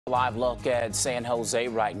Live look at San Jose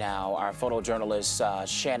right now. Our photojournalist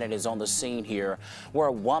Shannon is on the scene here, where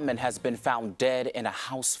a woman has been found dead in a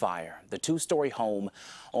house fire. The two-story home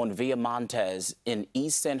on Via Montes in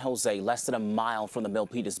East San Jose, less than a mile from the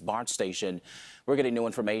Milpitas BART station. We're getting new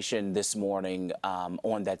information this morning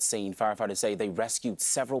on that scene. Firefighters say they rescued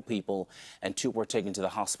several people and 2 were taken to the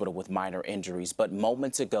hospital with minor injuries. But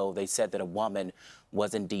moments ago, they said that a woman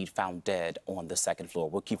was indeed found dead on the 2nd floor.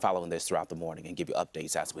 We'll keep following this throughout the morning and give you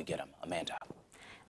updates as we get them. Amanda.